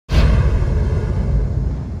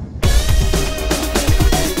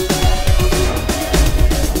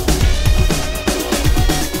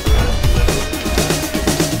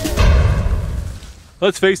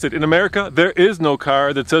Let's face it, in America, there is no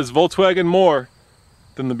car that says Volkswagen more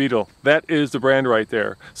than the Beetle. That is the brand right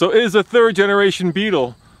there. So is the third generation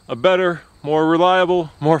Beetle a better, more reliable,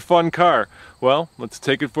 more fun car? Well, let's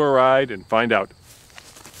take it for a ride and find out.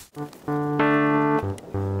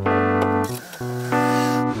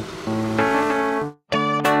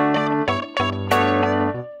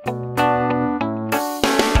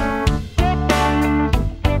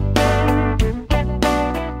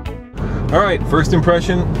 Alright, first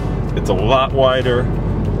impression, it's a lot wider,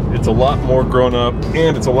 it's a lot more grown up,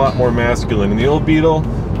 and it's a lot more masculine. In the old Beetle,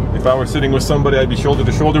 if I were sitting with somebody, I'd be shoulder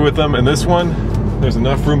to shoulder with them, and this one, there's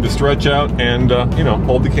enough room to stretch out and, you know,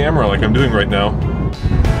 hold the camera like I'm doing right now.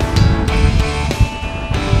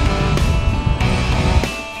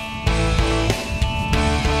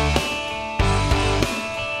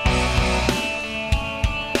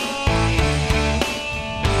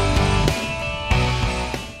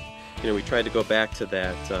 You know, we tried to go back to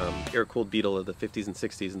that air-cooled Beetle of the 50s and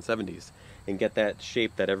 60s and 70s and get that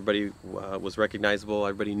shape that everybody was recognizable,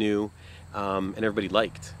 everybody knew, and everybody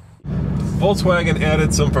liked. Volkswagen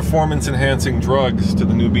added some performance-enhancing drugs to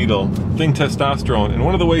the new Beetle, think testosterone, and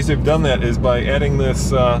one of the ways they've done that is by adding this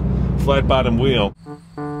flat-bottom wheel.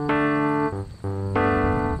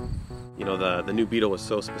 You know, the new Beetle was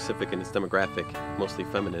so specific in its demographic, mostly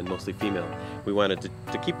feminine, mostly female. We wanted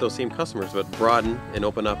to keep those same customers, but broaden and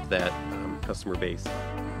open up that customer base.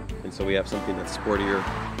 And so we have something that's sportier,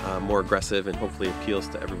 more aggressive, and hopefully appeals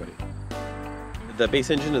to everybody. The base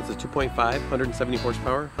engine is a 2.5, 170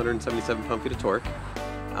 horsepower, 177 pound-feet of torque.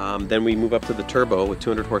 Then we move up to the turbo with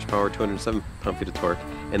 200 horsepower, 207 pound-feet of torque.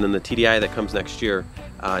 And then the TDI that comes next year,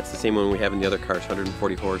 it's the same one we have in the other cars,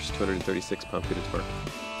 140 horse, 236 pound-feet of torque.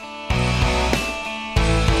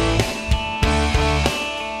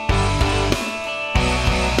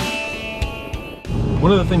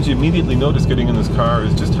 One of the things you immediately notice getting in this car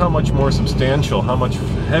is just how much more substantial, how much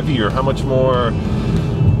heavier, how much more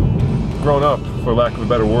grown up, for lack of a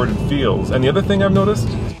better word, it feels. And the other thing I've noticed,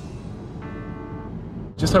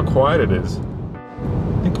 just how quiet it is.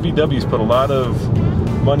 I think VW's put a lot of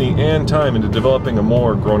money and time into developing a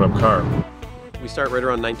more grown-up car. We start right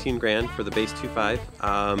around 19 grand for the base 2.5.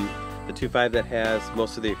 The 2.5 that has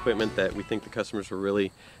most of the equipment that we think the customers will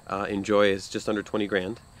really enjoy is just under 20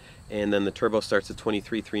 grand. And then the turbo starts at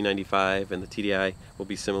 23,395, and the TDI will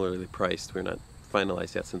be similarly priced. We're not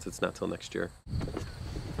finalized yet since it's not till next year.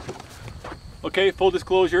 Okay, full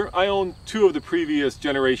disclosure, I own two of the previous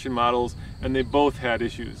generation models, and they both had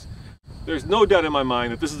issues. There's no doubt in my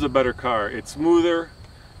mind that this is a better car. It's smoother,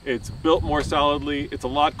 it's built more solidly, it's a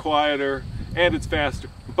lot quieter, and it's faster.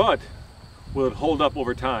 But will it hold up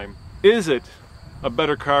over time? Is it a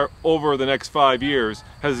better car over the next 5 years?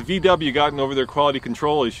 Has VW gotten over their quality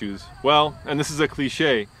control issues? Well, and this is a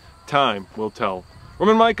cliche, time will tell.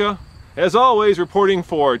 Roman Micah, as always, reporting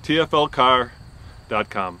for TFLcar.com.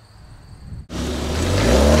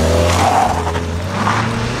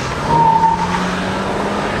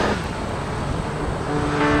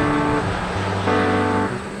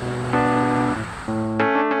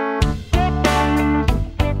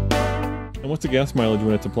 And what's the gas mileage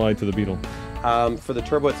when it's applied to the Beetle? For the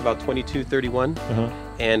turbo, it's about 22.31,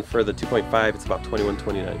 and for the 2.5, it's about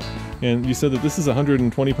 21.29. And you said that this is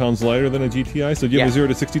 120 pounds lighter than a GTI, so do you have a 0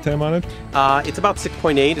 to 60 time on it? It's about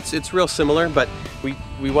 6.8. It's real similar, but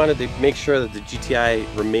we wanted to make sure that the GTI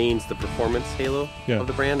remains the performance halo of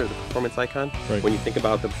the brand, or the performance icon, when you think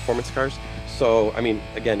about the performance cars. So, I mean,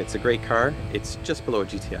 again, it's a great car. It's just below a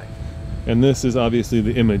GTI. And this is obviously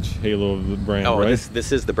the image halo of the brand, right?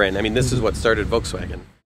 This is the brand. I mean, this is what started Volkswagen.